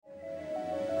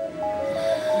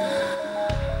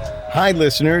Hi,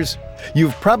 listeners.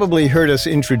 You've probably heard us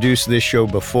introduce this show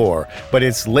before, but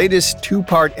its latest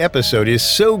two-part episode is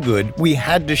so good we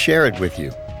had to share it with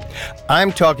you.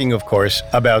 I'm talking, of course,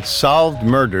 about Solved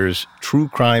Murders, True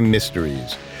Crime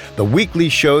Mysteries, the weekly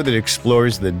show that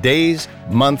explores the days,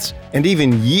 months, and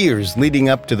even years leading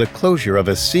up to the closure of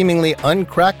a seemingly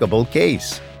uncrackable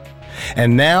case.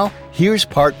 And now, here's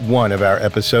part one of our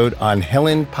episode on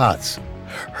Helen Potts.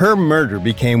 Her murder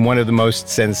became one of the most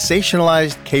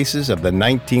sensationalized cases of the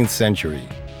 19th century.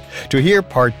 To hear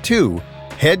part two,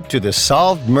 head to the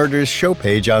Solved Murders show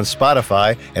page on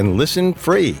Spotify and listen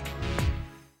free.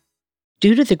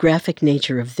 Due to the graphic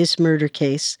nature of this murder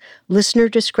case, listener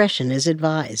discretion is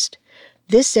advised.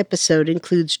 This episode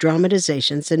includes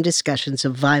dramatizations and discussions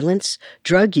of violence,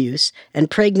 drug use, and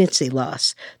pregnancy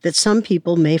loss that some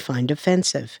people may find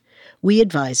offensive. We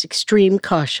advise extreme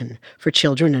caution for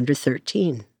children under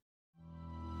 13.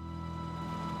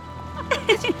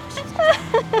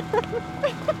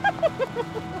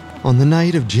 On the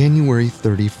night of January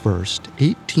 31st,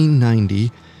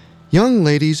 1890, young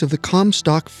ladies of the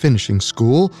Comstock Finishing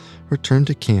School returned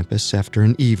to campus after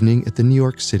an evening at the New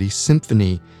York City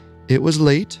Symphony. It was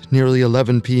late, nearly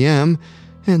 11 p.m.,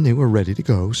 and they were ready to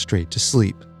go straight to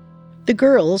sleep. The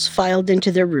girls filed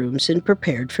into their rooms and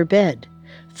prepared for bed.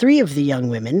 3 of the young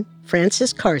women,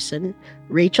 Frances Carson,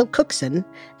 Rachel Cookson,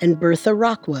 and Bertha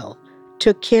Rockwell,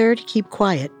 took care to keep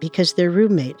quiet because their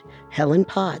roommate, Helen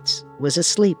Potts, was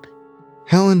asleep.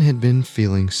 Helen had been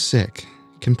feeling sick,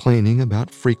 complaining about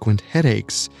frequent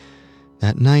headaches.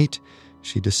 That night,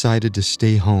 she decided to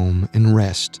stay home and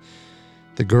rest.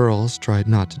 The girls tried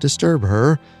not to disturb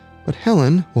her, but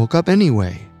Helen woke up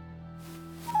anyway.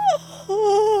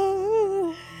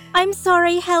 I'm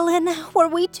sorry, Helen. Were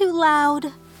we too loud?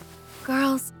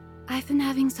 Girls, I've been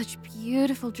having such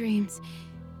beautiful dreams.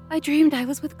 I dreamed I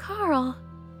was with Carl.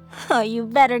 Oh, you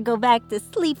better go back to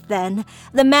sleep then.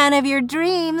 The man of your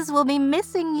dreams will be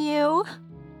missing you.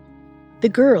 The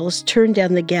girls turned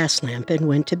down the gas lamp and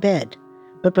went to bed.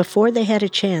 But before they had a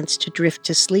chance to drift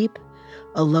to sleep,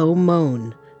 a low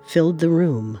moan filled the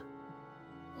room.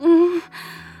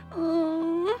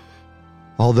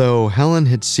 Although Helen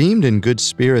had seemed in good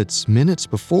spirits minutes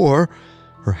before,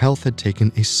 her health had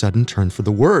taken a sudden turn for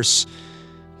the worse.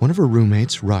 One of her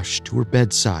roommates rushed to her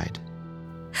bedside.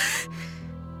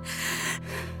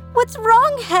 What's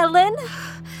wrong, Helen?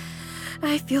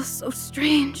 I feel so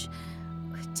strange,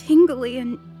 tingly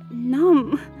and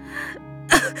numb.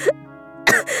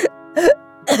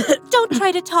 Don't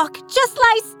try to talk. Just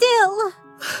lie still.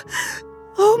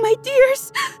 Oh, my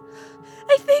dears.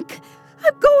 I think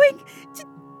I'm going to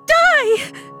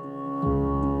die.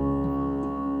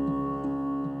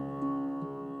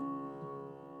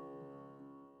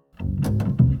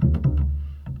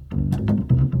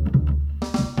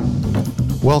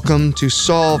 Welcome to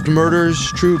Solved Murders,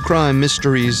 True Crime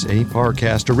Mysteries, a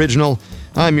Parcast original.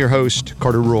 I'm your host,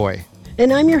 Carter Roy.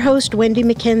 And I'm your host, Wendy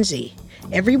McKenzie.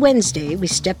 Every Wednesday, we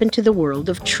step into the world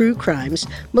of true crime's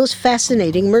most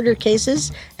fascinating murder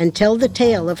cases and tell the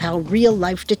tale of how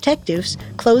real-life detectives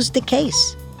closed the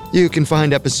case. You can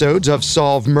find episodes of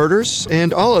Solved Murders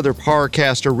and all other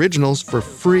Parcast originals for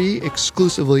free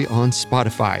exclusively on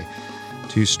Spotify.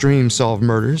 To stream Solved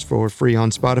Murders for free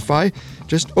on Spotify,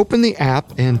 just open the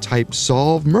app and type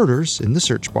Solved Murders in the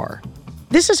search bar.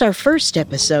 This is our first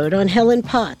episode on Helen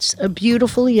Potts, a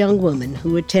beautiful young woman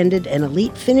who attended an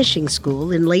elite finishing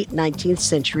school in late 19th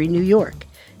century New York.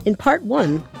 In part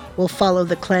one, we'll follow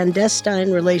the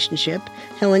clandestine relationship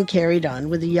Helen carried on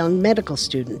with a young medical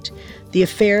student. The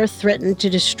affair threatened to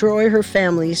destroy her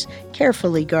family's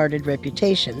carefully guarded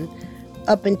reputation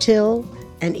up until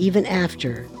and even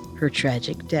after her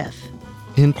tragic death.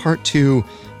 In part two,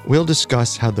 we'll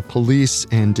discuss how the police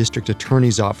and district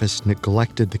attorney's office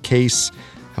neglected the case,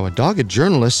 how a dogged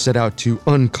journalist set out to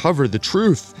uncover the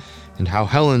truth, and how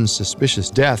Helen's suspicious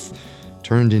death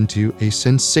turned into a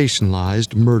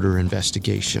sensationalized murder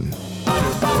investigation.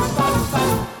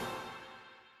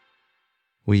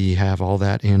 We have all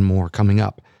that and more coming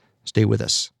up. Stay with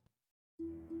us.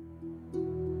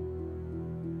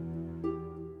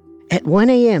 At 1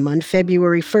 a.m. on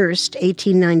February 1st,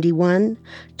 1891,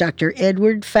 Dr.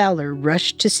 Edward Fowler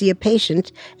rushed to see a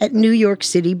patient at New York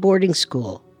City boarding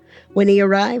school. When he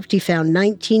arrived, he found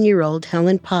 19-year-old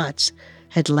Helen Potts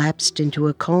had lapsed into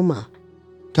a coma.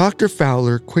 Dr.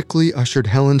 Fowler quickly ushered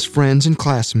Helen's friends and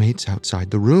classmates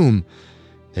outside the room.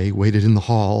 They waited in the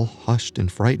hall, hushed and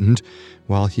frightened,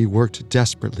 while he worked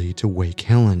desperately to wake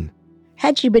Helen.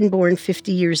 Had she been born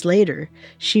 50 years later,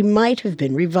 she might have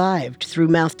been revived through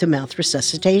mouth-to-mouth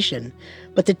resuscitation,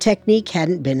 but the technique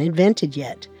hadn't been invented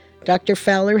yet. Dr.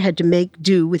 Fowler had to make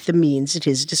do with the means at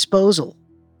his disposal.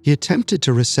 He attempted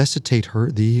to resuscitate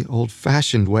her the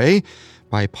old-fashioned way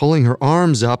by pulling her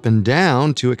arms up and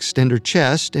down to extend her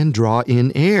chest and draw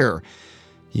in air.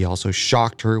 He also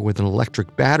shocked her with an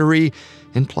electric battery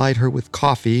and plied her with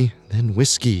coffee, then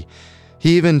whiskey.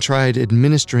 He even tried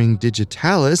administering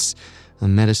digitalis, a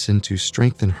medicine to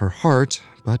strengthen her heart,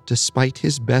 but despite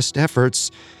his best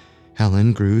efforts,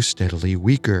 Helen grew steadily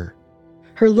weaker.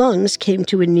 Her lungs came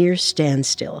to a near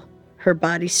standstill. Her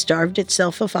body starved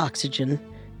itself of oxygen,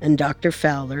 and Dr.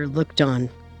 Fowler looked on,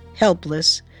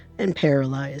 helpless and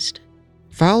paralyzed.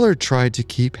 Fowler tried to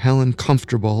keep Helen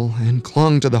comfortable and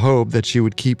clung to the hope that she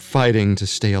would keep fighting to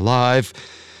stay alive,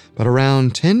 but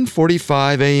around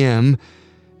 10:45 a.m.,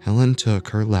 Helen took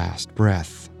her last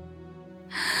breath.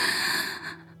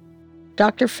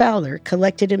 Dr. Fowler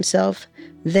collected himself,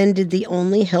 then did the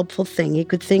only helpful thing he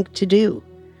could think to do,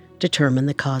 determine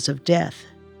the cause of death.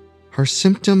 Her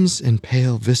symptoms and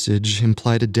pale visage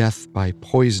implied a death by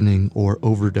poisoning or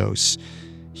overdose.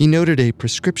 He noted a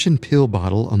prescription pill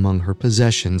bottle among her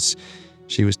possessions.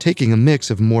 She was taking a mix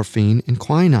of morphine and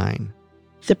quinine.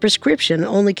 The prescription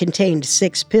only contained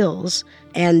 6 pills,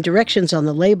 and directions on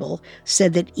the label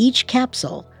said that each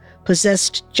capsule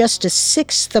possessed just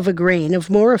 1/6 of a grain of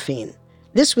morphine.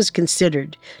 This was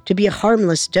considered to be a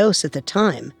harmless dose at the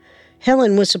time.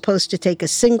 Helen was supposed to take a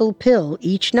single pill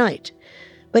each night.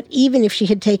 But even if she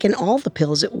had taken all the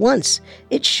pills at once,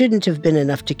 it shouldn't have been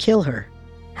enough to kill her.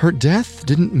 Her death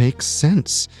didn't make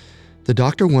sense. The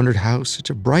doctor wondered how such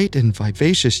a bright and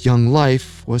vivacious young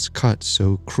life was cut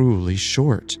so cruelly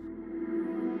short.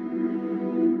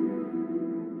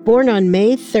 Born on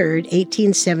May 3,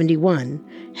 1871,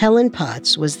 Helen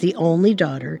Potts was the only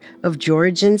daughter of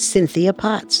George and Cynthia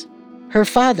Potts. Her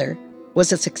father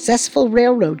was a successful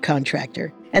railroad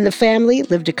contractor, and the family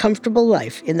lived a comfortable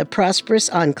life in the prosperous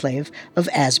enclave of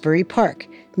Asbury Park,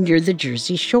 near the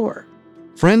Jersey Shore.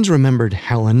 Friends remembered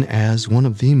Helen as one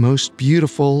of the most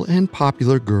beautiful and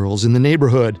popular girls in the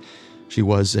neighborhood. She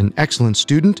was an excellent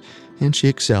student, and she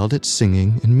excelled at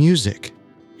singing and music.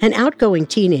 An outgoing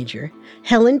teenager,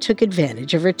 Helen took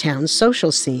advantage of her town's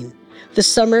social scene. The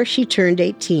summer she turned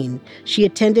 18, she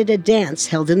attended a dance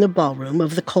held in the ballroom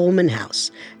of the Coleman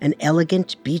House, an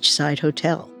elegant beachside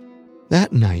hotel.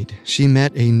 That night, she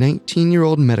met a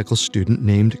 19-year-old medical student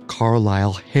named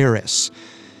Carlisle Harris.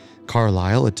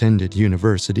 Carlisle attended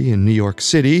university in New York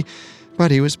City,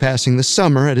 but he was passing the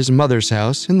summer at his mother's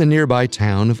house in the nearby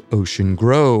town of Ocean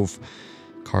Grove.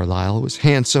 Carlisle was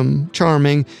handsome,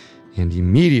 charming, and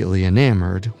immediately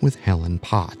enamored with Helen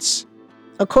Potts.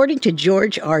 According to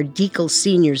George R. Deacle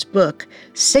Sr.'s book,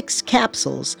 6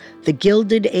 Capsules, The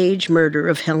Gilded Age Murder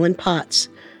of Helen Potts,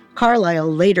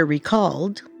 Carlisle later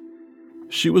recalled,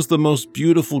 "She was the most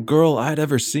beautiful girl I'd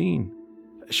ever seen.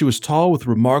 She was tall with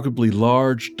remarkably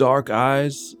large, dark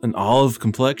eyes, an olive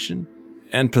complexion,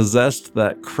 and possessed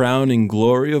that crowning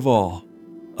glory of all,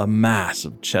 a mass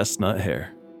of chestnut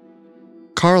hair."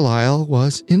 Carlisle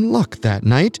was in luck that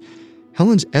night.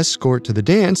 Helen's escort to the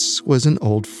dance was an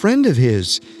old friend of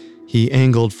his. He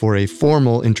angled for a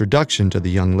formal introduction to the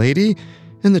young lady,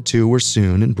 and the two were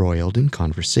soon embroiled in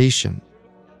conversation.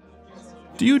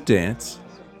 "Do you dance?"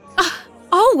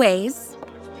 Always.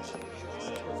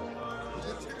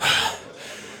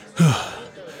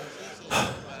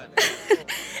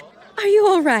 Are you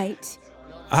all right?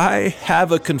 "I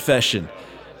have a confession.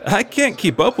 I can't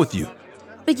keep up with you."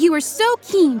 But you were so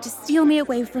keen to steal me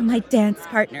away from my dance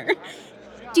partner.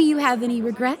 Do you have any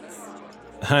regrets?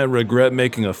 "I regret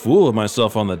making a fool of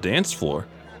myself on the dance floor.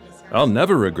 I'll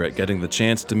never regret getting the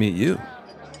chance to meet you."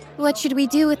 What should we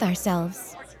do with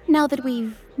ourselves now that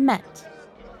we've met?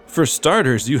 "For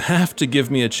starters, you have to give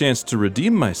me a chance to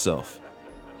redeem myself.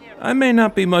 I may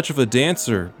not be much of a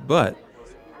dancer, but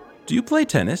do you play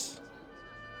tennis?"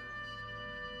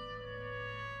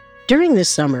 During the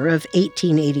summer of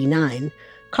 1889,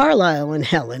 Carlisle and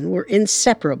Helen were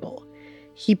inseparable.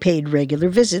 He paid regular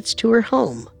visits to her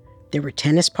home. There were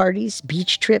tennis parties,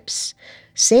 beach trips,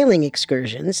 sailing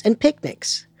excursions, and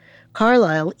picnics.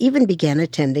 Carlisle even began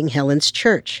attending Helen's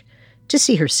church to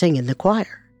see her sing in the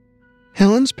choir.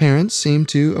 Helen's parents seemed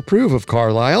to approve of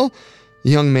Carlisle.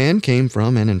 The young man came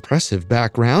from an impressive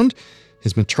background.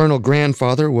 His maternal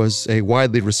grandfather was a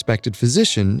widely respected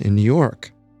physician in New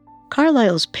York.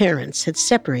 Carlisle's parents had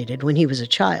separated when he was a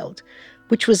child,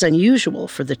 which was unusual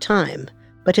for the time,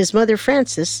 but his mother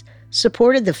Frances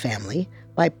supported the family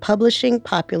by publishing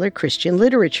popular Christian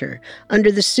literature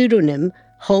under the pseudonym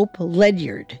Hope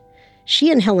Ledyard.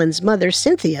 She and Helen's mother,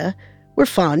 Cynthia, were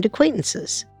fond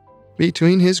acquaintances.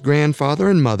 Between his grandfather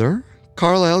and mother,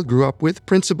 Carlisle grew up with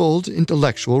principled,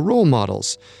 intellectual role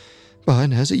models.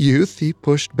 but as a youth, he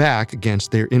pushed back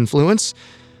against their influence.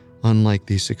 Unlike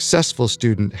the successful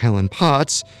student Helen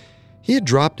Potts, he had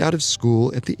dropped out of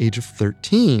school at the age of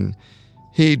 13.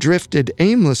 He drifted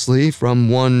aimlessly from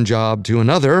one job to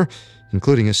another,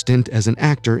 including a stint as an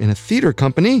actor in a theater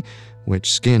company,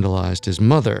 which scandalized his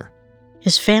mother.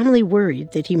 His family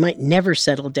worried that he might never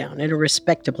settle down in a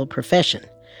respectable profession.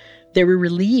 They were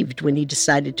relieved when he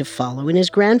decided to follow in his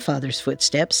grandfather's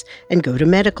footsteps and go to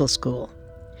medical school.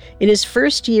 In his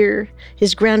first year,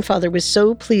 his grandfather was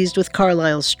so pleased with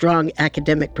Carlyle's strong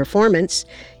academic performance,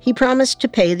 he promised to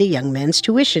pay the young man's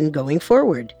tuition going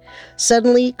forward.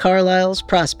 Suddenly, Carlyle's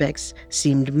prospects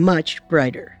seemed much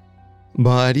brighter.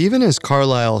 But even as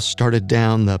Carlyle started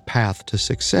down the path to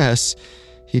success,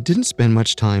 he didn't spend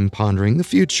much time pondering the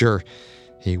future.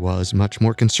 He was much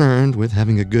more concerned with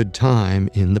having a good time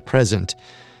in the present.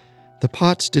 The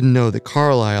Potts didn't know that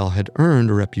Carlyle had earned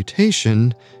a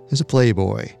reputation as a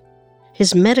playboy.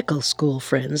 His medical school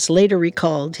friends later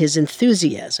recalled his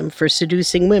enthusiasm for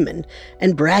seducing women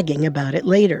and bragging about it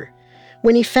later.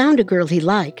 When he found a girl he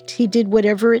liked, he did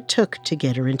whatever it took to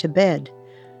get her into bed.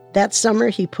 That summer,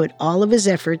 he put all of his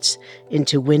efforts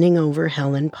into winning over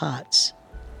Helen Potts.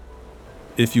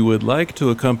 If you would like to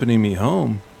accompany me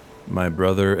home, my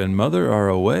brother and mother are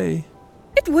away.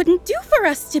 It wouldn't do for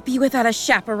us to be without a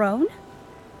chaperone.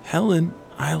 Helen,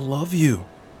 I love you.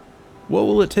 What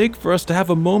will it take for us to have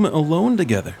a moment alone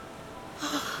together?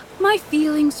 My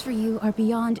feelings for you are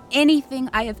beyond anything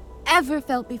I have ever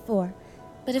felt before.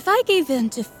 But if I gave in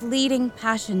to fleeting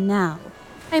passion now,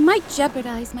 I might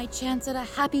jeopardize my chance at a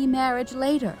happy marriage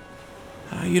later.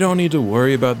 You don't need to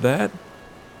worry about that.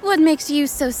 What makes you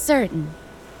so certain?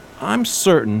 I'm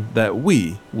certain that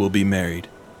we will be married.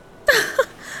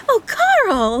 Oh,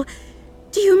 Carl!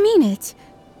 Do you mean it?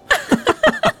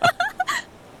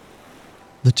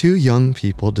 The two young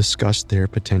people discussed their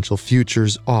potential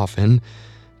futures often,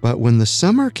 but when the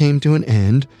summer came to an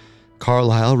end,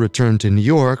 Carlyle returned to New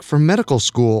York for medical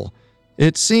school.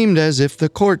 It seemed as if the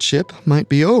courtship might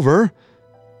be over,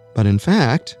 but in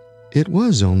fact, it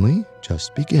was only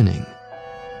just beginning.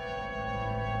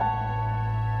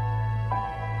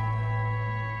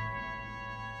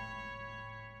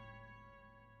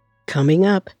 Coming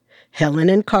up, Helen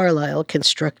and Carlyle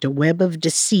construct a web of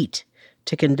deceit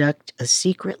to conduct a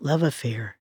secret love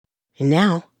affair. And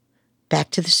now, back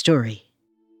to the story.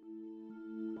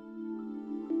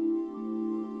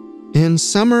 In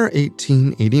summer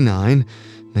 1889,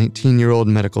 19-year-old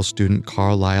medical student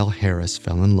Carlyle Harris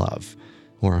fell in love,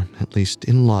 or at least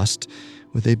in lust,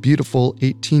 with a beautiful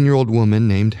 18-year-old woman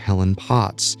named Helen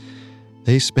Potts.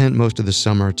 They spent most of the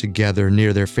summer together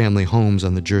near their family homes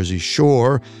on the Jersey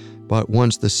Shore, but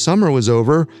once the summer was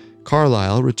over,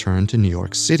 Carlyle returned to New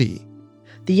York City.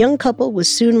 The young couple was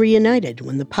soon reunited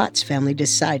when the Potts family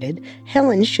decided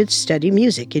Helen should study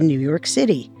music in New York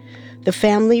City. The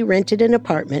family rented an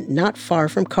apartment not far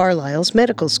from Carlyle's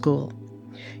medical school.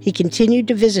 He continued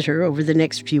to visit her over the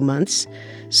next few months,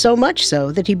 so much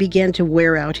so that he began to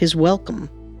wear out his welcome.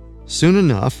 Soon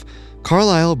enough,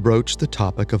 Carlyle broached the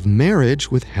topic of marriage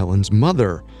with Helen's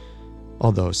mother.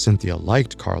 Although Cynthia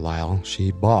liked Carlyle,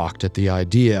 she balked at the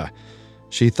idea.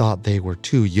 She thought they were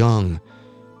too young.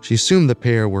 She assumed the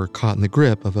pair were caught in the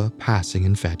grip of a passing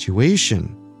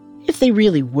infatuation. If they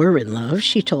really were in love,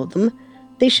 she told them,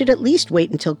 they should at least wait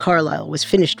until Carlyle was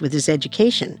finished with his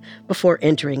education before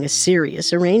entering a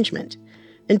serious arrangement.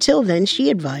 Until then, she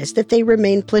advised that they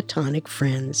remain platonic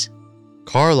friends.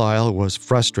 Carlyle was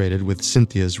frustrated with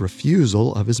Cynthia's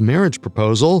refusal of his marriage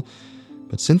proposal,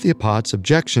 but Cynthia Potts'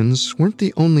 objections weren't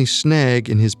the only snag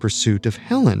in his pursuit of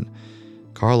Helen.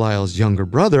 Carlyle's younger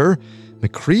brother,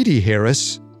 Macready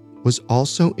Harris, was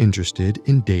also interested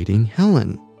in dating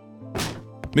Helen.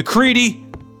 Macready,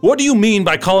 what do you mean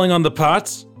by calling on the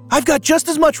Potts? I've got just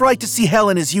as much right to see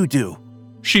Helen as you do.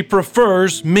 She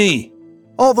prefers me.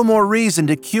 All the more reason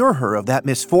to cure her of that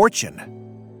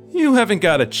misfortune. You haven't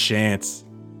got a chance.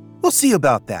 We'll see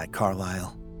about that,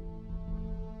 Carlyle.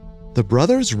 The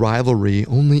brothers' rivalry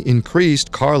only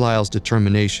increased Carlyle's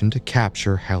determination to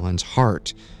capture Helen's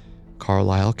heart.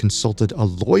 Carlyle consulted a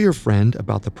lawyer friend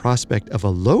about the prospect of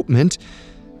elopement,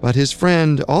 but his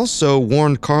friend also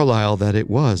warned Carlyle that it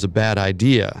was a bad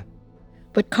idea.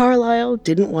 But Carlyle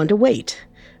didn't want to wait,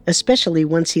 especially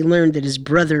once he learned that his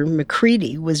brother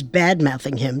Macready was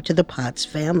bad-mouthing him to the Potts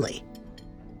family.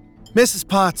 Mrs.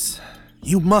 Potts,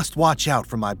 you must watch out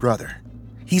for my brother.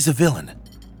 He's a villain.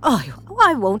 Oh,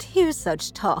 I won't hear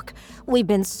such talk. We've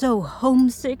been so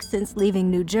homesick since leaving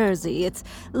New Jersey. It's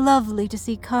lovely to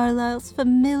see Carlyle's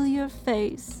familiar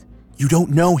face. You don't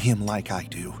know him like I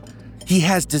do. He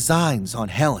has designs on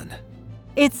Helen.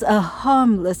 It's a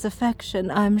harmless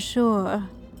affection, I'm sure.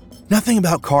 Nothing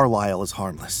about Carlisle is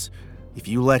harmless. If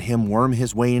you let him worm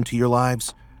his way into your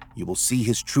lives, you will see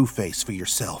his true face for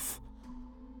yourself.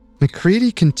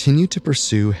 McCready continued to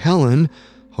pursue Helen,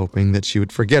 hoping that she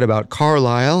would forget about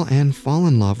Carlisle and fall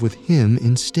in love with him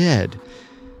instead.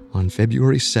 On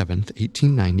February 7th,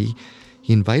 1890,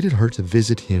 he invited her to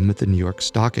visit him at the New York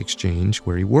Stock Exchange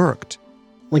where he worked.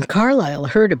 When Carlisle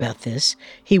heard about this,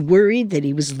 he worried that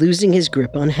he was losing his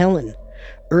grip on Helen.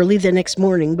 Early the next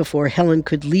morning, before Helen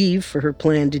could leave for her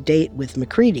planned date with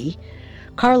McCready,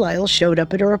 Carlisle showed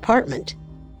up at her apartment.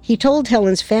 He told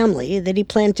Helen's family that he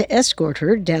planned to escort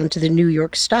her down to the New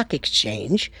York Stock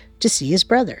Exchange to see his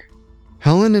brother.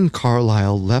 Helen and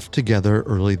Carlisle left together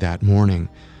early that morning.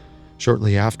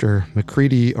 Shortly after,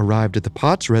 McCready arrived at the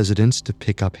Potts residence to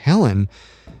pick up Helen.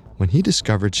 When he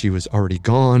discovered she was already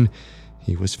gone,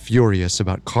 he was furious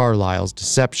about Carlisle's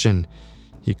deception.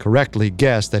 He correctly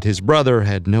guessed that his brother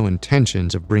had no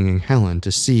intentions of bringing Helen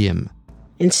to see him.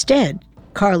 Instead,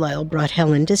 Carlisle brought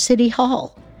Helen to City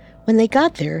Hall. When they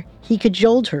got there, he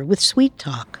cajoled her with sweet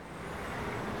talk.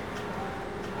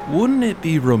 Wouldn't it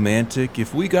be romantic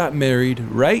if we got married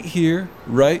right here,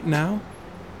 right now?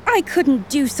 I couldn't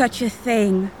do such a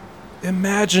thing.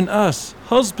 Imagine us,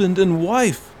 husband and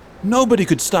wife. Nobody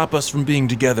could stop us from being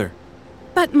together.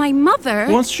 But my mother...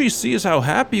 Once she sees how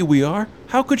happy we are,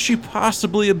 how could she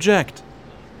possibly object?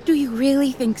 Do you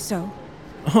really think so?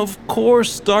 Of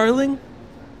course, darling.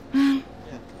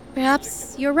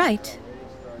 Perhaps you're right.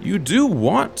 You do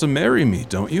want to marry me,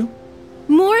 don't you?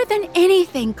 More than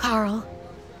anything, Carl.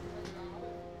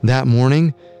 That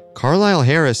morning, Carlisle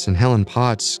Harris and Helen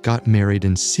Potts got married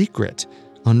in secret,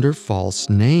 under false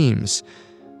names.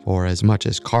 For as much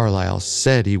as Carlisle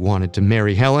said he wanted to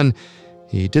marry Helen,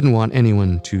 he didn't want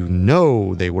anyone to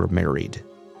know they were married.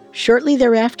 Shortly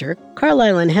thereafter,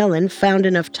 Carlisle and Helen found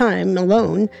enough time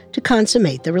alone to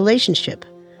consummate the relationship.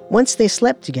 Once they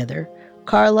slept together,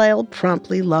 Carlisle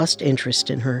promptly lost interest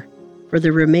in her. For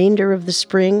the remainder of the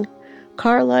spring,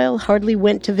 Carlisle hardly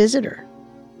went to visit her.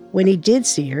 When he did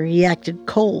see her, he acted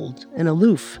cold and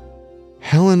aloof.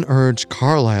 Helen urged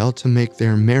Carlisle to make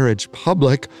their marriage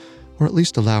public, or at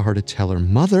least allow her to tell her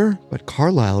mother, but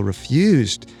Carlisle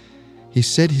refused. He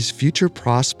said his future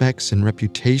prospects and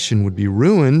reputation would be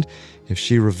ruined if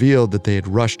she revealed that they had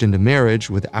rushed into marriage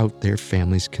without their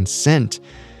family's consent.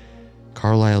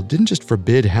 Carlisle didn't just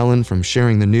forbid Helen from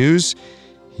sharing the news,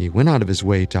 he went out of his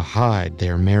way to hide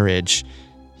their marriage.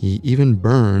 He even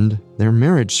burned their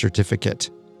marriage certificate.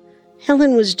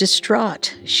 Helen was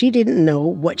distraught. She didn't know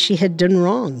what she had done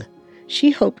wrong.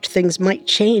 She hoped things might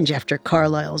change after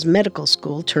Carlisle's medical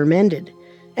school term ended.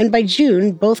 And by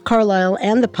June, both Carlisle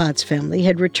and the Potts family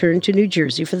had returned to New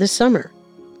Jersey for the summer.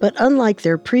 But unlike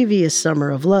their previous summer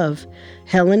of love,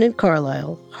 Helen and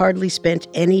Carlisle hardly spent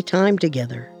any time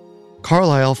together.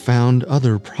 Carlisle found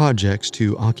other projects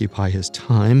to occupy his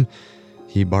time.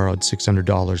 He borrowed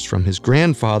 $600 from his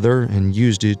grandfather and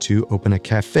used it to open a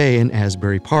cafe in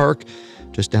Asbury Park,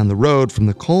 just down the road from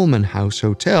the Coleman House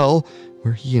Hotel,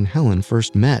 where he and Helen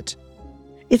first met.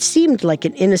 It seemed like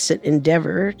an innocent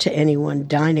endeavor to anyone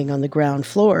dining on the ground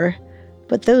floor,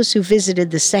 but those who visited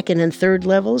the second and third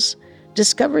levels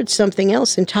discovered something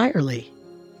else entirely.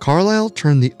 Carlisle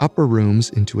turned the upper rooms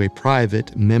into a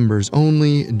private,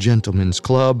 members-only gentlemen's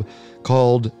club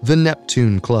called the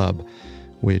Neptune Club,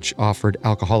 which offered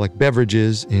alcoholic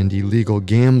beverages and illegal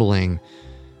gambling.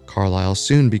 Carlisle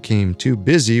soon became too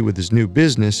busy with his new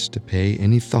business to pay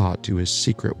any thought to his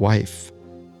secret wife.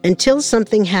 Until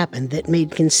something happened that made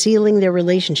concealing their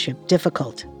relationship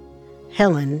difficult.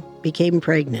 Helen became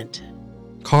pregnant.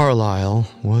 Carlisle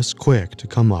was quick to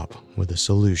come up with a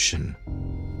solution.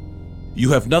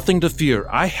 You have nothing to fear.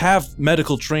 I have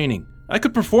medical training. I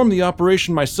could perform the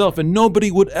operation myself and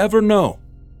nobody would ever know.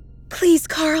 Please,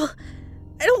 Carl.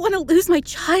 I don't want to lose my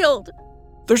child.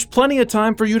 There's plenty of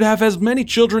time for you to have as many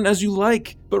children as you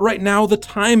like, but right now the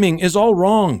timing is all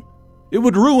wrong. It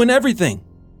would ruin everything.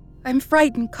 I'm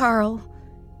frightened, Carl.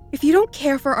 If you don't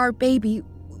care for our baby,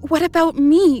 what about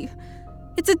me?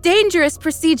 It's a dangerous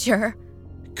procedure.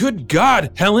 Good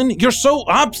God, Helen, you're so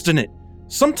obstinate.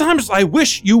 Sometimes I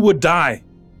wish you would die.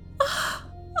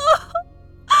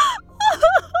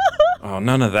 Oh,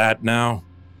 none of that now.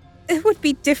 It would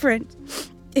be different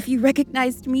if you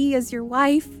recognized me as your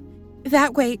wife.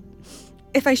 That way,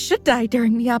 if I should die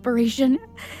during the operation,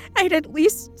 I'd at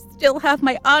least still have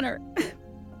my honor.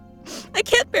 I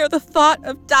can't bear the thought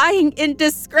of dying in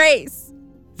disgrace.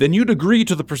 Then you'd agree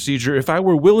to the procedure if I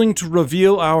were willing to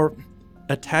reveal our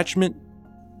attachment?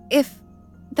 If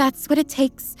that's what it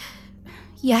takes,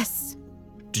 yes.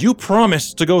 Do you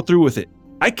promise to go through with it?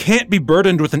 I can't be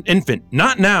burdened with an infant,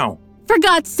 not now. For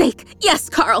God's sake, yes,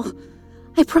 Carl.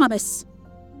 I promise.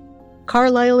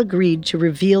 Carlisle agreed to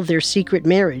reveal their secret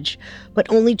marriage, but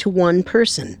only to one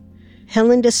person.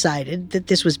 Helen decided that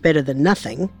this was better than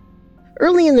nothing.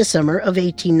 Early in the summer of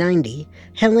 1890,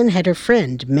 Helen had her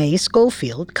friend May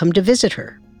Schofield come to visit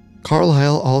her.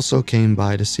 Carlisle also came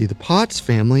by to see the Potts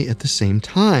family at the same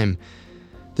time.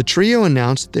 The trio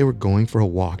announced they were going for a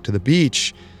walk to the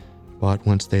beach. But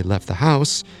once they left the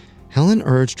house, Helen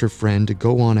urged her friend to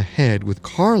go on ahead with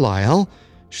Carlisle.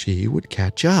 She would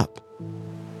catch up.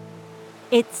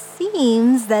 It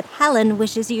seems that Helen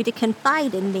wishes you to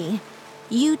confide in me.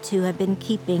 You two have been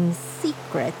keeping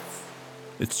secrets.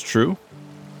 It's true?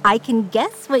 I can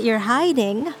guess what you're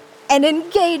hiding. An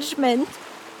engagement.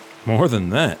 More than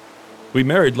that. We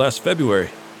married last February.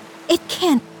 It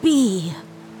can't be.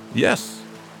 Yes.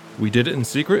 We did it in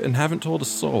secret and haven't told a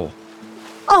soul.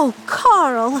 Oh,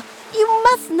 Carl, you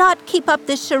must not keep up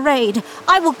this charade.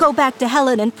 I will go back to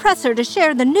Helen and press her to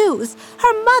share the news.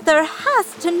 Her mother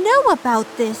has to know about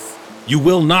this. You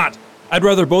will not. I'd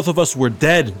rather both of us were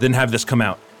dead than have this come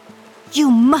out. You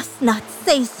must not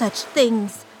say such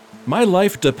things. My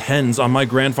life depends on my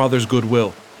grandfather's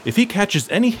goodwill. If he catches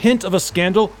any hint of a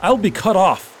scandal, I'll be cut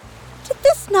off. Did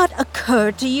this not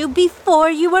occur to you before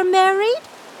you were married?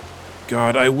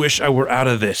 God, I wish I were out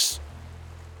of this.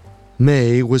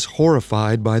 May was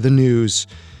horrified by the news.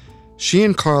 She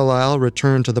and Carlisle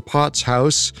returned to the Potts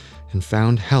house and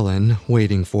found Helen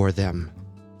waiting for them.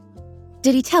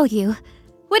 Did he tell you?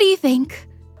 What do you think?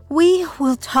 We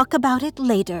will talk about it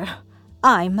later.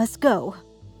 I must go.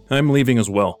 I'm leaving as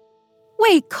well.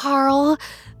 Wait, Carl.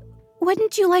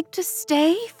 Wouldn't you like to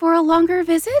stay for a longer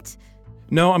visit?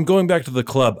 No, I'm going back to the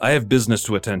club. I have business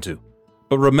to attend to.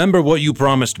 But remember what you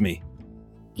promised me.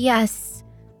 Yes,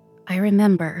 I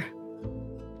remember.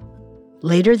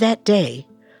 Later that day,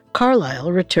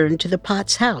 Carlisle returned to the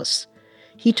Potts house.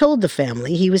 He told the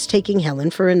family he was taking Helen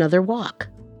for another walk.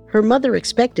 Her mother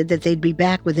expected that they'd be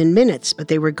back within minutes, but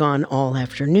they were gone all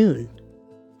afternoon.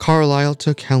 Carlisle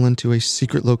took Helen to a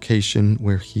secret location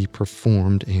where he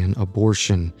performed an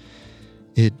abortion.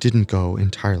 It didn't go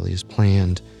entirely as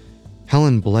planned.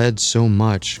 Helen bled so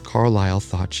much, Carlisle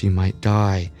thought she might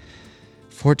die.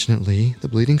 Fortunately, the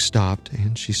bleeding stopped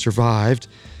and she survived.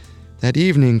 That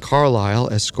evening, Carlisle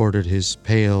escorted his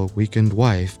pale, weakened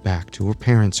wife back to her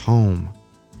parents' home.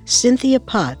 Cynthia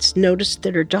Potts noticed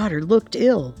that her daughter looked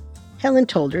ill. Helen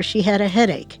told her she had a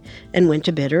headache and went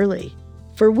to bed early.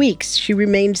 For weeks, she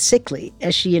remained sickly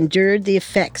as she endured the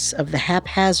effects of the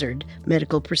haphazard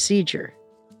medical procedure.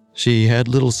 She had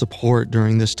little support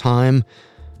during this time.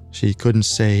 She couldn't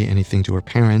say anything to her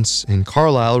parents, and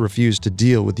Carlisle refused to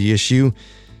deal with the issue.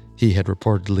 He had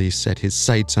reportedly set his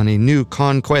sights on a new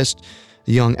conquest,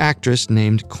 a young actress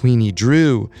named Queenie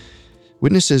Drew.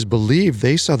 Witnesses believe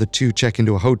they saw the two check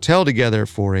into a hotel together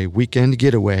for a weekend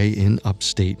getaway in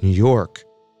upstate New York.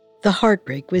 The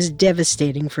heartbreak was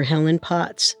devastating for Helen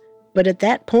Potts, but at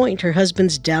that point her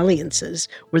husband's dalliances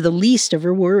were the least of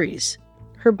her worries.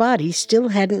 Her body still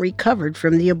hadn't recovered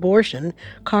from the abortion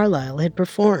Carlisle had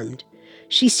performed.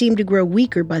 She seemed to grow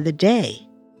weaker by the day.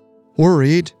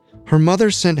 Worried, her mother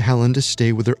sent Helen to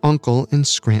stay with her uncle in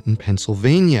Scranton,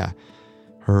 Pennsylvania.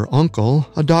 Her uncle,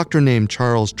 a doctor named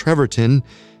Charles Treverton,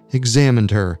 examined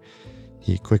her.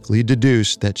 He quickly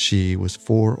deduced that she was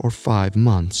 4 or 5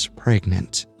 months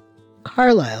pregnant.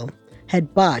 Carlisle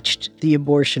had botched the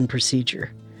abortion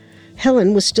procedure.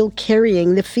 Helen was still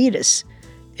carrying the fetus,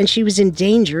 and she was in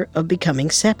danger of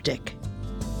becoming septic.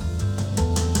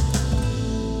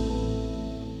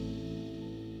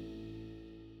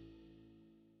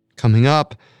 Coming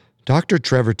up, Dr.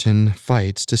 Treverton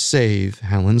fights to save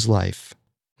Helen's life.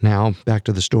 Now, back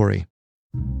to the story.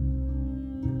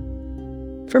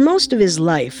 For most of his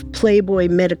life, playboy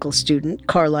medical student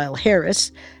Carlisle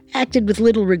Harris acted with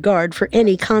little regard for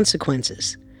any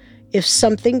consequences. If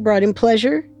something brought him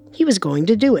pleasure, he was going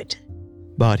to do it.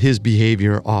 But his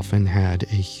behavior often had a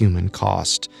human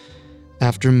cost.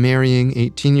 After marrying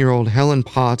 18-year-old Helen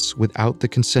Potts without the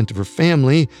consent of her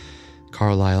family,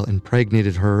 Carlisle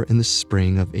impregnated her in the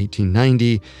spring of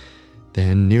 1890,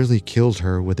 then nearly killed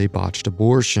her with a botched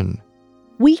abortion.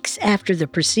 Weeks after the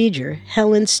procedure,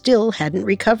 Helen still hadn't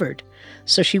recovered,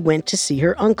 so she went to see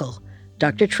her uncle,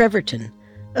 Dr. Treverton,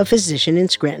 a physician in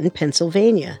Scranton,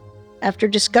 Pennsylvania. After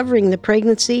discovering the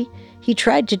pregnancy, he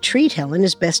tried to treat Helen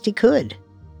as best he could.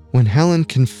 When Helen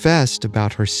confessed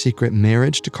about her secret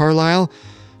marriage to Carlisle,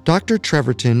 Dr.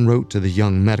 Treverton wrote to the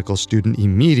young medical student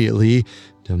immediately,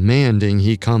 demanding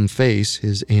he come face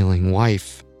his ailing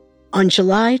wife. On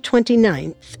July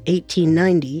 29,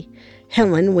 1890,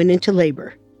 Helen went into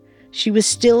labor. She was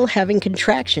still having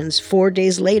contractions 4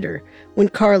 days later when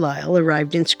Carlisle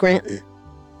arrived in Scranton.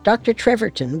 Dr.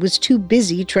 Treverton was too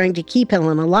busy trying to keep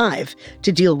Helen alive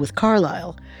to deal with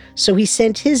Carlisle, so he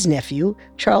sent his nephew,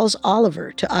 Charles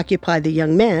Oliver, to occupy the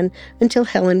young man until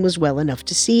Helen was well enough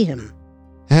to see him.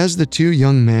 As the two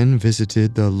young men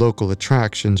visited the local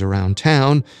attractions around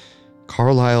town,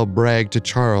 Carlisle bragged to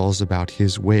Charles about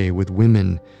his way with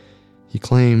women. He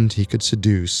claimed he could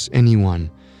seduce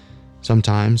anyone.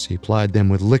 Sometimes he plied them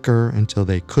with liquor until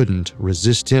they couldn't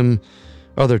resist him.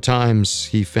 Other times,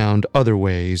 he found other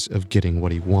ways of getting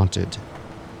what he wanted.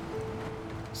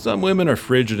 Some women are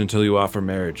frigid until you offer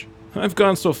marriage. I've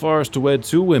gone so far as to wed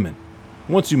 2 women.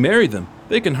 Once you marry them,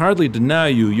 they can hardly deny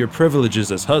you your privileges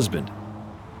as husband.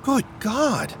 Good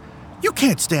God! You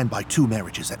can't stand by 2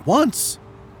 marriages at once.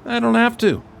 I don't have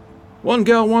to. One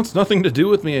gal wants nothing to do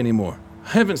with me anymore. I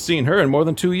haven't seen her in more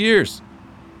than 2 years.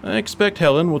 I expect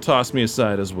Helen will toss me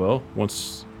aside as well,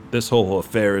 once this whole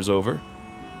affair is over.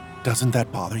 Doesn't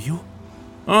that bother you?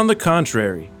 On the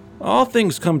contrary, all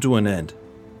things come to an end.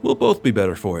 We'll both be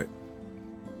better for it.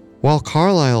 While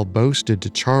Carlisle boasted to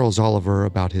Charles Oliver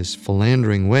about his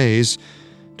philandering ways,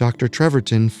 Dr.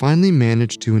 Treverton finally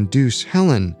managed to induce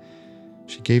Helen.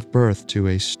 She gave birth to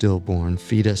a stillborn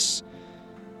fetus.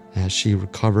 As she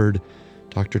recovered,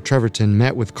 Dr. Treverton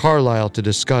met with Carlisle to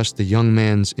discuss the young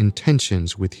man's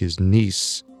intentions with his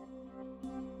niece.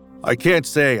 I can't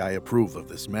say I approve of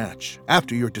this match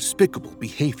after your despicable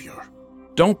behavior.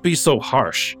 Don't be so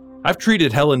harsh. I've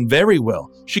treated Helen very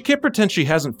well. She can't pretend she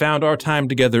hasn't found our time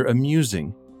together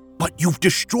amusing. But you've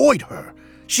destroyed her.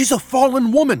 She's a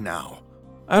fallen woman now.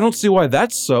 I don't see why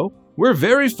that's so. We're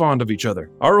very fond of each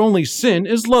other. Our only sin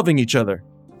is loving each other.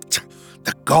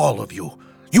 The gall of you.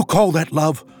 You call that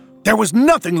love? There was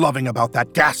nothing loving about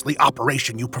that ghastly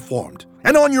operation you performed.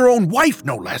 And on your own wife,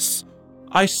 no less.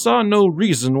 I saw no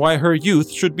reason why her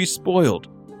youth should be spoiled.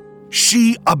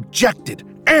 She objected,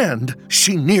 and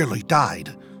she nearly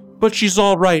died. But she's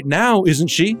all right now, isn't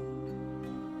she?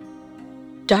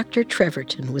 Dr.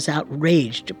 Treverton was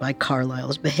outraged by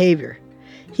Carlisle's behavior.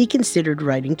 He considered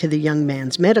writing to the young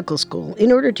man's medical school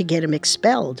in order to get him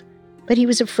expelled, but he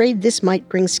was afraid this might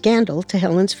bring scandal to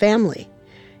Helen's family.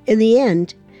 In the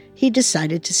end, he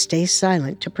decided to stay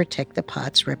silent to protect the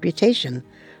Potts' reputation,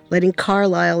 letting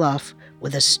Carlisle off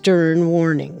with a stern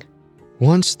warning.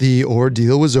 Once the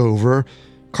ordeal was over,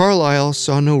 Carlisle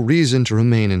saw no reason to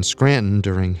remain in Scranton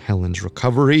during Helen's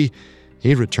recovery.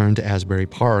 He returned to Asbury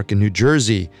Park in New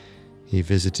Jersey. He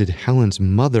visited Helen's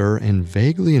mother and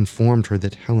vaguely informed her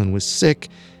that Helen was sick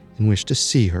and wished to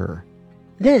see her.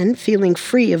 Then, feeling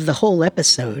free of the whole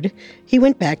episode, he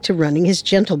went back to running his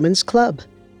gentleman's club.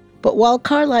 But while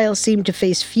Carlisle seemed to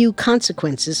face few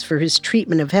consequences for his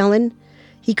treatment of Helen,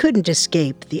 he couldn't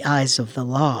escape the eyes of the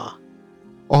law.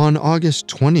 On August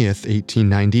 20th,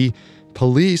 1890,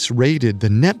 police raided the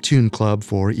Neptune Club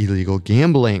for illegal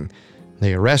gambling.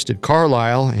 They arrested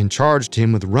Carlisle and charged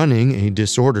him with running a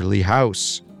disorderly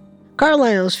house.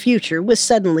 Carlisle's future was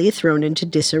suddenly thrown into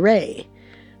disarray.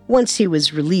 Once he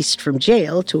was released from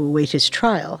jail to await his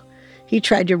trial, he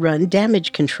tried to run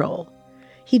damage control.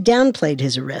 He downplayed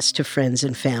his arrest to friends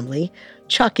and family,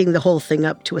 chalking the whole thing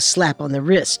up to a slap on the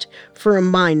wrist for a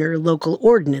minor local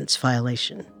ordinance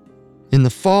violation. In the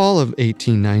fall of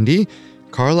 1890,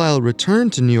 Carlisle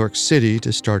returned to New York City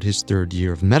to start his 3rd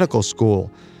year of medical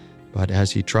school. But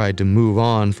as he tried to move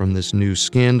on from this new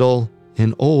scandal,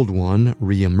 an old one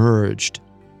reemerged.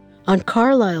 On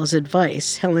Carlisle's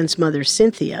advice, Helen's mother,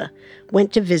 Cynthia,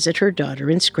 went to visit her daughter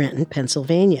in Scranton,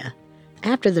 Pennsylvania.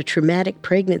 After the traumatic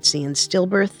pregnancy and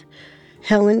stillbirth,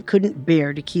 Helen couldn't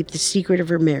bear to keep the secret of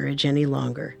her marriage any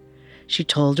longer. She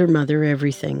told her mother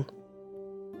everything.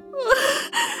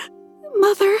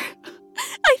 Mother,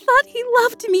 I thought he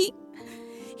loved me.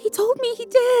 He told me he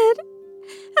did.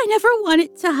 I never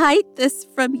wanted to hide this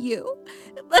from you,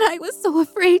 but I was so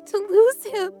afraid to lose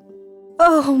him.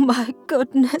 Oh, my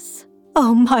goodness.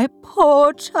 Oh, my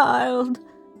poor child.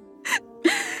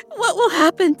 What will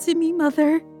happen to me,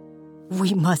 Mother?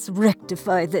 We must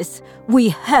rectify this. We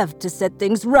have to set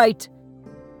things right.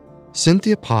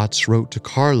 Cynthia Potts wrote to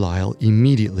Carlisle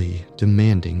immediately,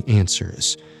 demanding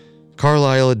answers.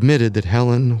 Carlisle admitted that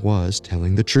Helen was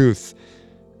telling the truth.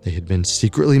 They had been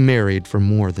secretly married for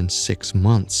more than 6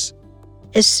 months.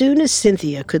 As soon as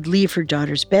Cynthia could leave her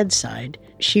daughter's bedside,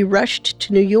 she rushed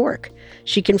to New York.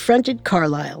 She confronted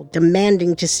Carlisle,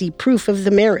 demanding to see proof of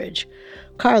the marriage.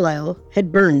 Carlisle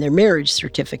had burned their marriage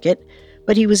certificate,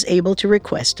 but he was able to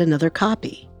request another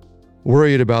copy.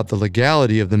 Worried about the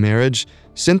legality of the marriage,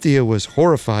 Cynthia was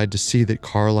horrified to see that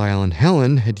Carlisle and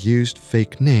Helen had used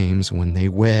fake names when they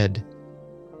wed.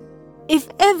 If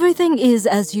everything is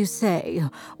as you say,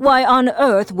 why on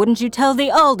earth wouldn't you tell the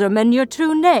alderman your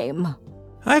true name?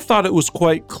 I thought it was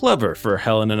quite clever for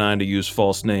Helen and I to use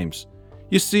false names.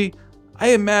 You see, I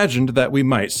imagined that we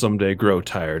might someday grow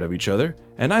tired of each other,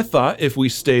 and I thought if we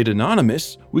stayed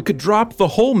anonymous, we could drop the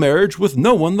whole marriage with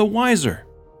no one the wiser.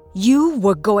 You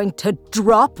were going to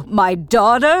drop my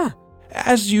daughter?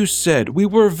 As you said, we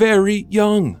were very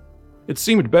young. It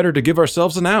seemed better to give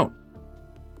ourselves an out.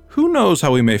 Who knows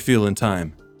how we may feel in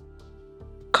time?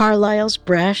 Carlisle's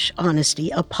brash honesty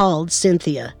appalled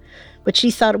Cynthia, but she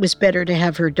thought it was better to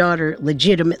have her daughter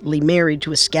legitimately married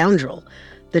to a scoundrel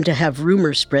than to have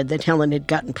rumors spread that Helen had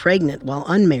gotten pregnant while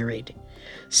unmarried.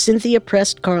 Cynthia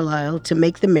pressed Carlisle to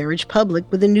make the marriage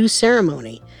public with a new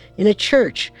ceremony in a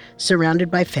church surrounded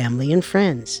by family and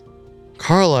friends.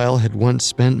 Carlisle had once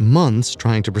spent months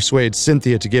trying to persuade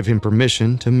Cynthia to give him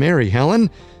permission to marry Helen.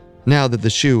 Now that the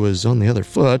shoe was on the other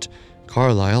foot,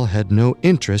 Carlisle had no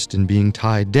interest in being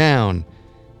tied down.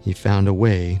 He found a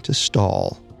way to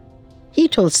stall. He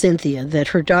told Cynthia that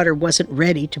her daughter wasn't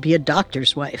ready to be a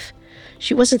doctor's wife.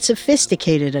 She wasn't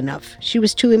sophisticated enough. She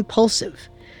was too impulsive.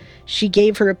 She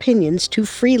gave her opinions too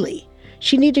freely.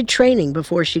 She needed training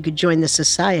before she could join the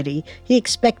society he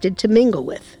expected to mingle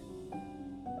with.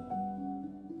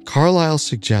 Carlisle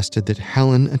suggested that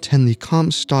Helen attend the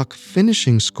Comstock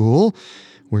Finishing School,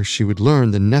 where she would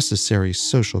learn the necessary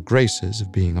social graces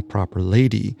of being a proper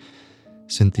lady.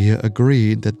 Cynthia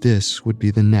agreed that this would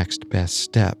be the next best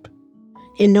step.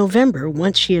 In November,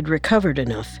 once she had recovered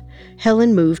enough,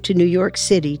 Helen moved to New York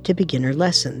City to begin her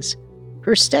lessons.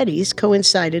 Her studies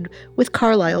coincided with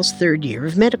Carlisle's third year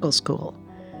of medical school.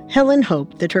 Helen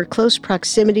hoped that her close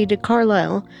proximity to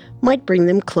Carlisle might bring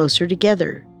them closer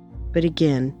together. But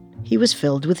again, he was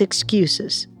filled with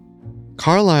excuses.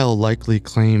 Carlisle likely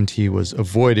claimed he was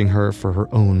avoiding her for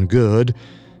her own good.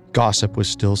 Gossip was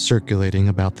still circulating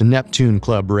about the Neptune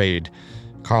Club raid.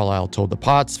 Carlisle told the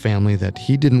Potts family that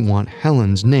he didn't want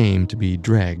Helen's name to be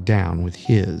dragged down with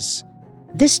his.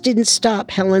 This didn't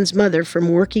stop Helen's mother from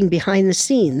working behind the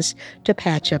scenes to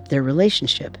patch up their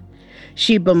relationship.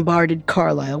 She bombarded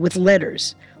Carlisle with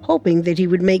letters, hoping that he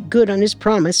would make good on his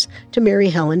promise to marry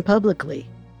Helen publicly.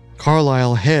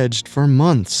 Carlisle hedged for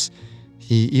months.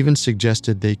 He even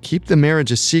suggested they keep the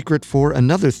marriage a secret for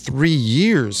another 3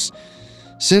 years.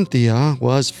 Cynthia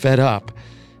was fed up.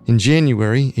 In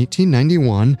January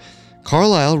 1891,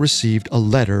 Carlisle received a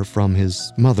letter from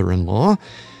his mother-in-law.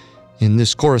 In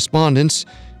this correspondence,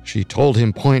 she told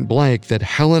him point blank that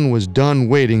Helen was done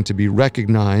waiting to be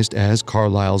recognized as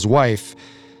Carlisle's wife.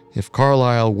 If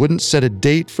Carlisle wouldn't set a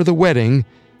date for the wedding,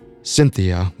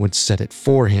 Cynthia would set it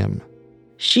for him.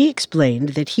 She explained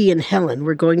that he and Helen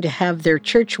were going to have their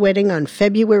church wedding on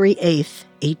February 8th,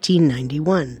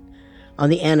 1891, on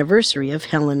the anniversary of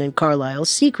Helen and Carlisle's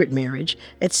secret marriage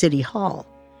at City Hall.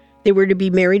 They were to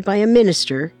be married by a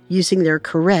minister using their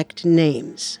correct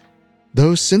names.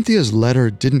 Though Cynthia's letter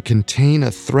didn't contain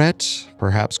a threat,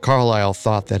 perhaps Carlisle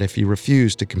thought that if he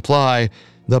refused to comply,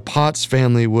 the Potts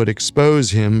family would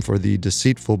expose him for the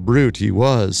deceitful brute he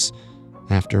was.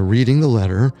 After reading the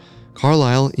letter,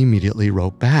 Carlisle immediately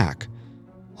wrote back,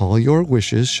 "All your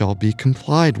wishes shall be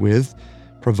complied with,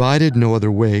 provided no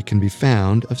other way can be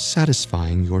found of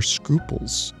satisfying your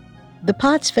scruples." The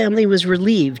Potts family was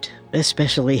relieved,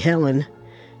 especially Helen.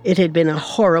 It had been a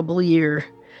horrible year.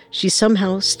 She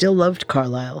somehow still loved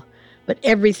Carlisle, but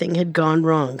everything had gone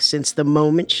wrong since the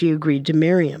moment she agreed to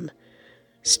marry him.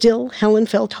 Still, Helen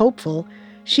felt hopeful.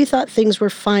 She thought things were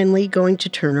finally going to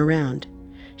turn around.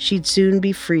 She'd soon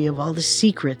be free of all the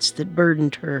secrets that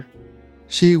burdened her.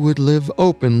 She would live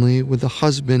openly with the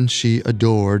husband she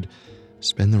adored,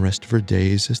 spend the rest of her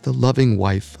days as the loving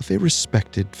wife of a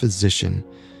respected physician.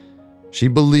 She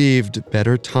believed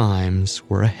better times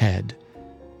were ahead.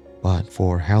 But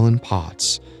for Helen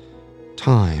Potts,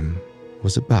 time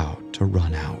was about to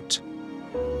run out.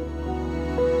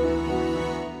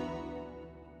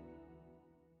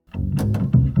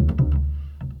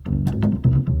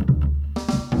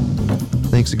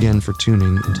 Thanks again for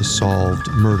tuning into Solved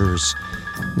Murders.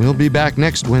 We'll be back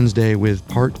next Wednesday with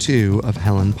part 2 of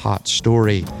Helen Potts'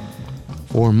 story.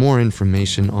 For more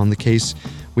information on the case,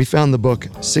 we found the book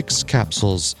 6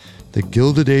 Capsules, The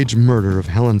Gilded Age Murder of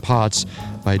Helen Potts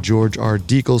by George R.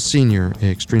 Deacle Sr.,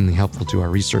 extremely helpful to our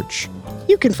research.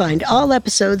 You can find all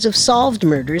episodes of Solved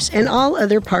Murders and all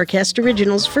other Parcast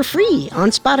originals for free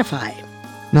on Spotify.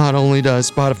 Not only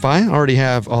does Spotify already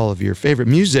have all of your favorite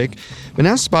music, but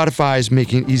now Spotify is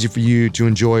making it easy for you to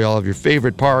enjoy all of your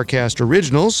favorite Parcast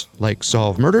originals, like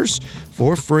Solved Murders,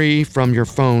 for free from your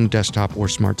phone, desktop, or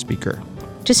smart speaker.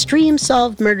 To stream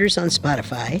Solved Murders on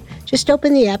Spotify, just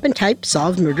open the app and type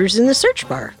Solved Murders in the search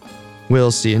bar.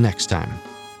 We'll see you next time.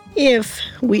 If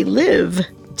we live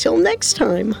till next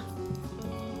time.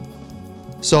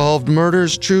 Solved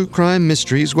Murders True Crime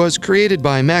Mysteries was created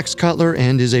by Max Cutler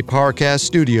and is a Parcast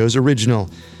Studios original.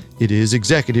 It is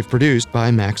executive produced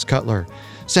by Max Cutler.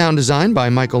 Sound design by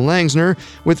Michael Langsner,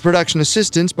 with production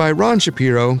assistance by Ron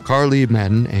Shapiro, Carly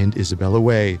Madden, and Isabella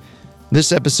Way.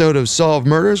 This episode of Solved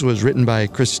Murders was written by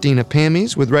Christina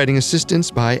Pammies, with writing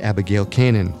assistance by Abigail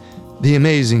Cannon. The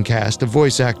amazing cast of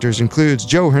voice actors includes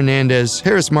Joe Hernandez,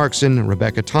 Harris Markson,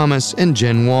 Rebecca Thomas, and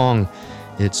Jen Wong.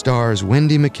 It stars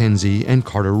Wendy McKenzie and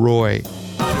Carter Roy.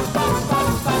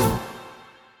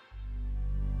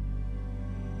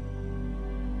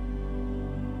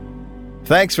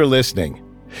 Thanks for listening.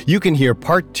 You can hear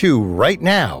part 2 right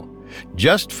now.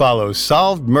 Just follow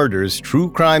Solved Murders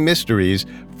True Crime Mysteries,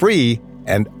 free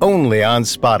and only on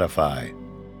Spotify.